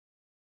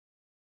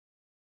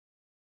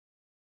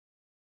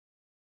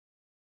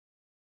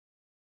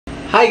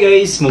Hi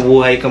guys!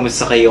 Mabuhay!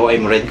 Kamusta kayo?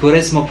 I'm Red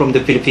Curesmo from the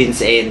Philippines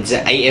and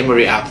I am a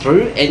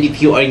reactor. And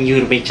if you are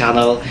new to my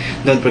channel,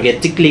 don't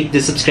forget to click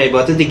the subscribe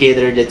button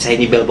together, the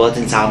tiny bell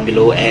button down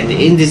below. And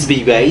in this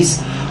video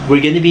guys,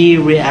 we're gonna be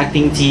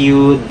reacting to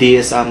you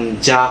this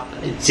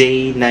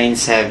J97.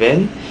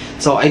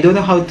 So I don't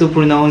know how to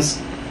pronounce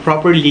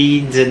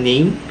properly the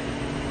name.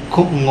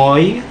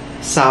 Ngôi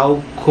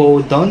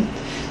Kodon.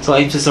 So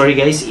I'm so sorry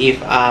guys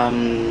if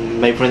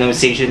my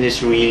pronunciation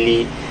is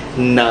really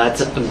not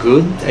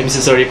good. I'm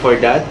so sorry for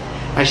that.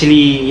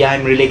 Actually, yeah,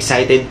 I'm really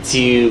excited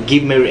to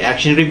give my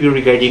reaction review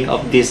regarding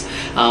of this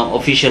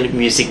official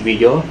music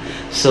video.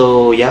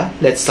 So yeah,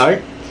 let's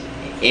start.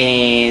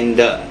 And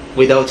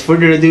without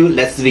further ado,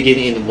 let's begin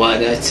in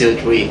 1, 2,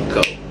 3,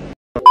 go.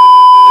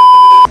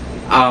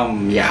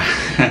 Yeah,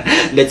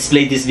 let's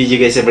play this video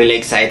guys. I'm really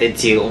excited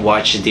to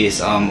watch this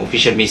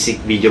official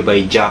music video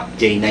by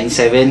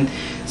J97.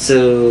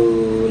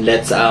 So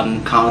let's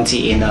count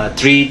in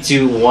 3,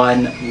 2,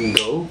 1,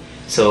 go.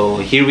 So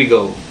here we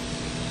go.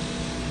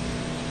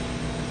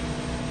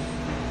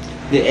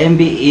 The MV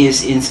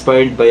is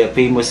inspired by a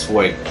famous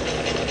work.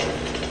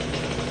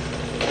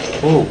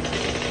 Oh,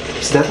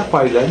 is that a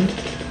Pargan?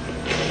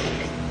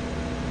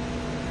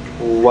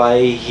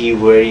 Why he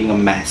wearing a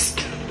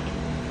mask?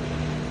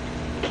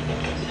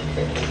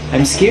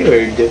 I'm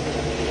scared.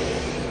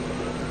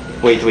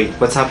 Wait,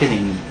 what's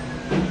happening?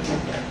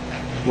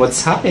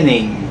 What's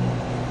happening?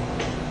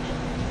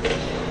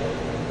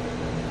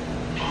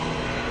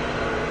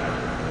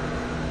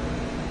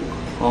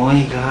 Oh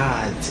my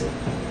god.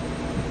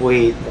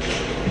 Wait.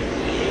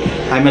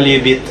 I'm a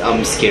little bit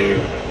scared.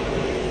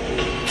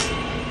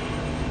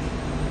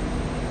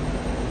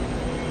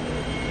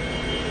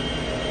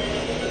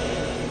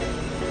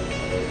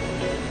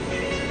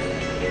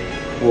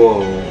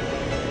 Whoa.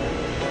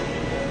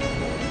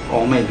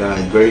 Oh my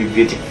god, very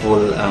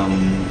beautiful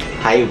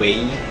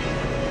highway.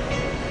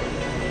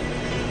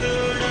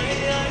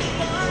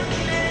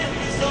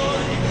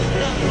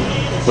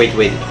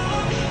 Wait.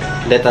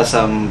 Let us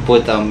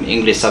put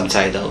English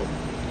subtitle.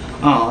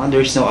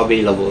 There's no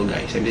available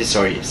guys. I'm just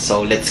sorry.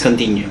 So let's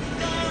continue.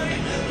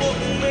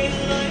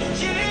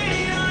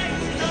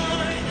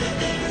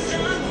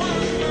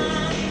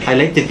 I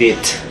like the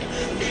beat.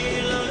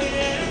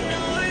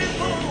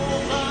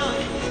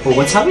 Oh,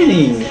 what's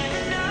happening?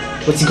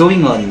 What's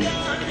going on?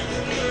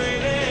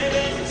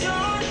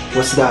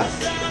 What's that?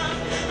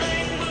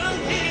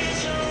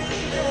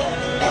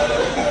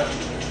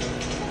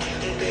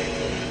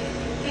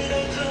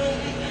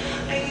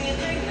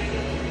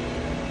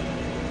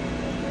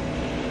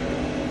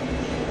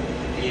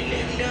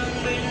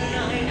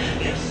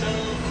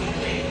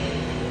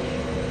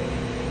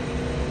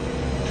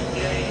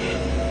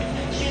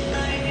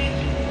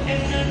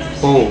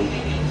 Oh.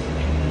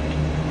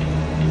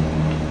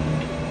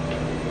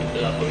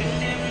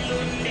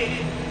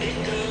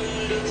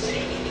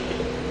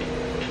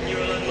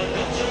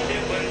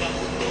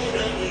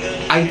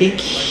 I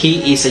think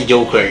he is a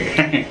joker.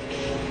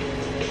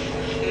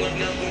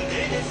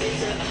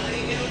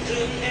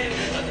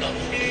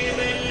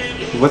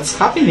 What's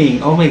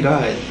happening? Oh my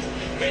god.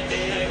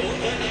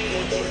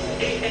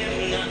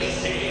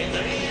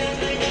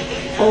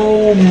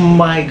 Oh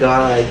my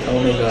god.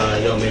 Oh my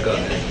god. Oh my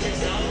god.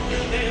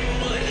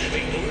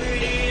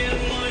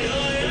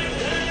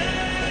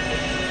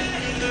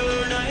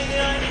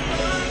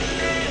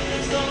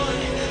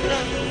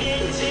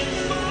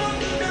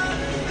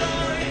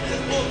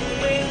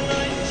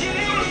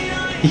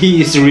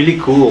 He is really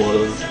cool.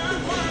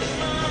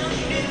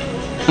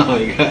 Oh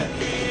my god.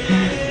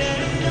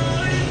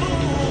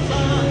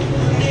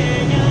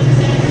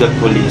 The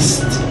police.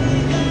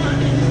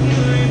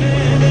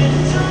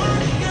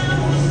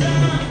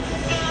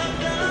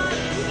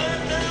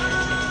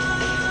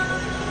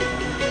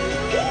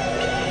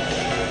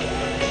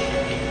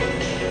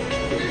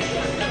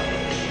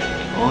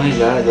 Oh my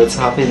god, what's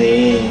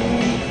happening?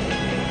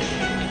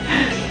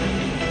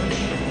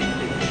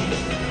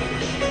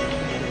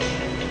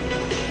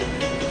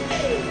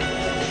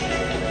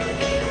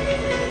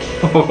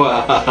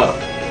 Wow,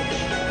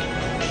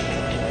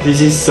 this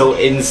is so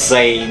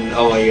insane.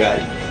 Oh my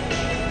god.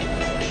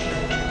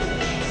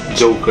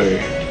 Joker,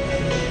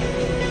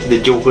 the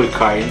Joker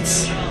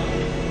cards.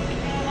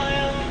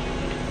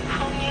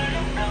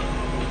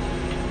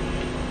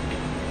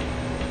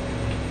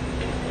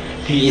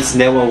 He is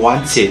never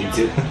wanted.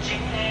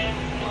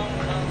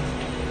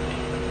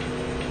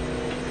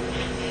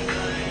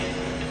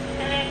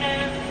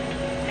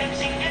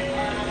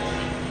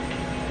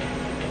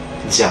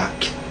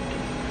 Jack.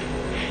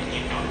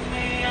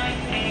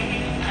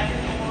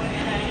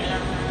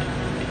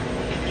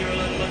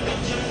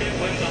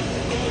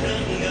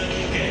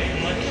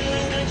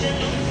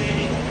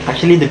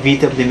 Actually, the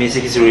beat of the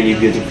music is really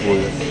beautiful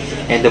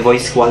and the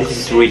voice quality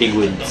is really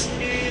good.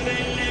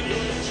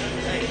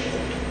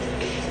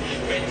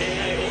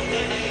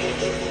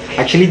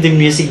 Actually, the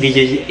music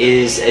video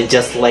is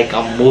just like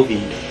a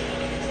movie.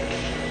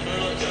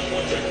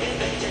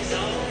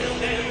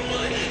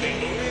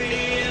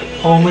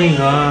 Oh my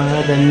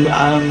god,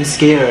 I'm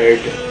scared.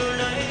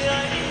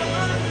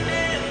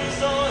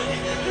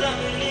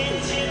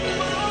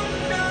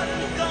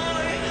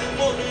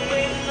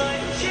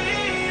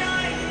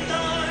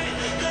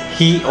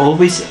 He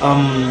always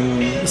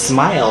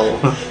smile.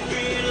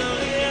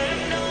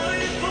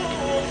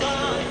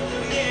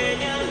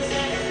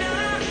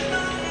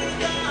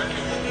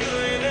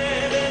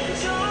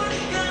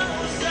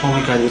 Oh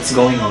my god, what's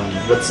going on?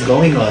 What's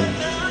going on?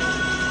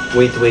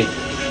 Wait, wait,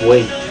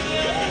 wait.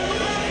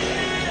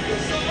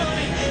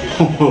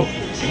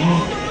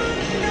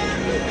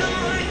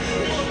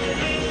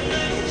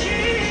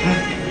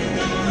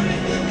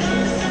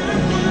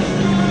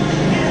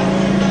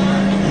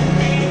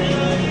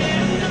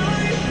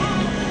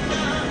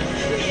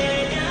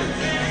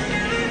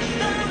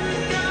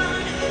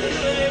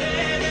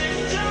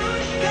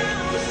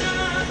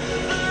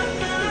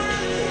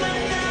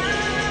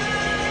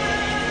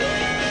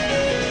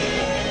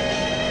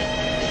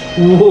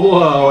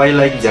 Wow, I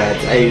like that.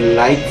 I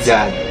like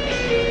that.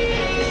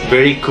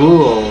 Very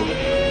cool.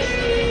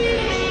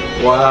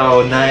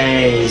 Wow,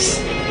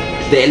 nice.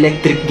 The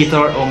electric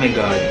guitar, oh my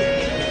god.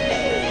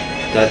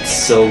 That's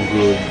so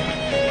good.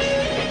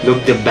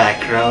 Look the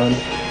background.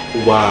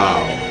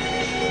 Wow.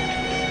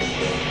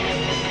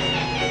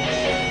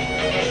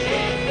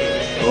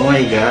 Oh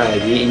my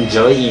god, he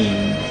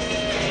enjoying.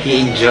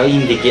 He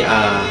enjoying the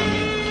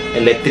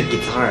electric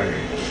guitar.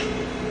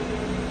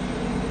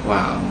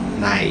 Wow,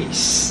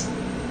 nice.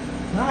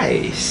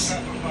 Nice.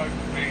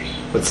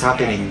 What's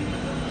happening?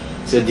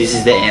 So this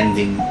is the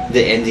ending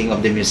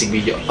of the music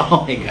video.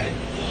 Oh my god.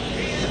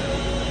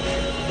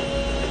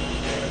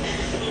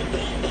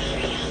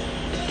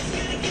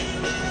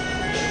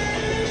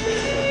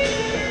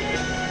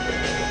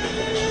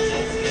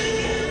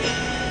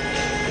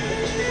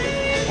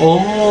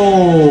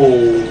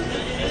 Oh.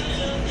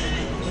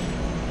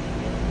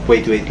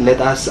 Wait,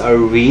 let us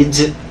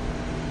read.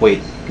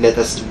 Wait, let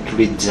us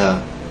read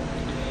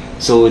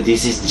so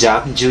this is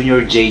Jack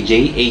Jr.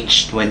 JJ,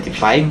 age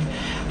 25,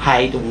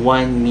 height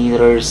 1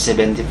 meter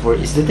 74.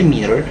 Is that a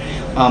meter?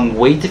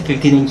 Weight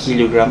 59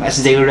 kilogram.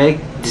 As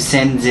direct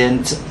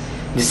descendant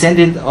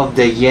of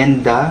the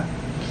Yenda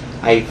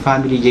I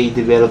family, J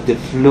developed the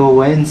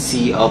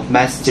fluency of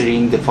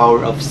mastering the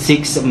power of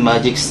 6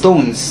 magic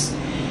stones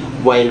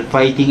while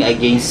fighting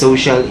against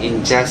social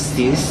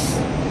injustice.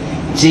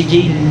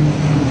 JJ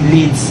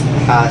leads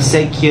a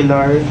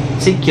secular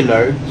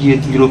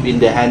youth group in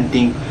the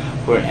hunting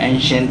for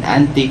ancient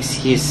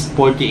antiques. His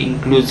sporty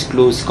includes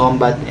close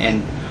combat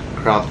and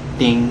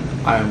crafting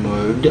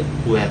armored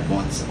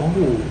weapons.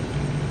 Oh,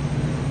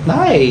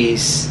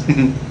 nice.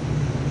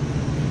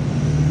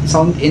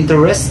 Sound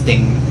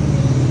interesting.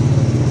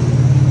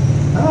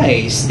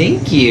 Nice.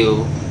 Thank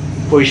you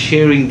for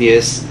sharing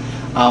this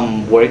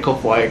work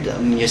of art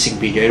music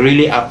video. I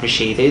really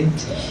appreciate it,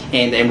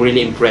 and I'm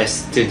really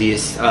impressed to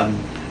this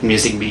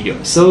music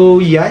video. So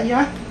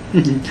yeah.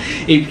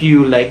 If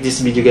you like this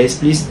video, guys,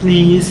 please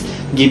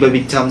give a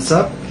big thumbs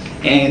up,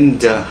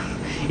 and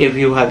if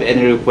you have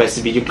any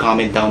request video,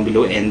 comment down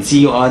below, and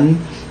see you on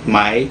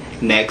my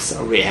next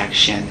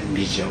reaction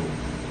video.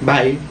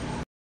 Bye.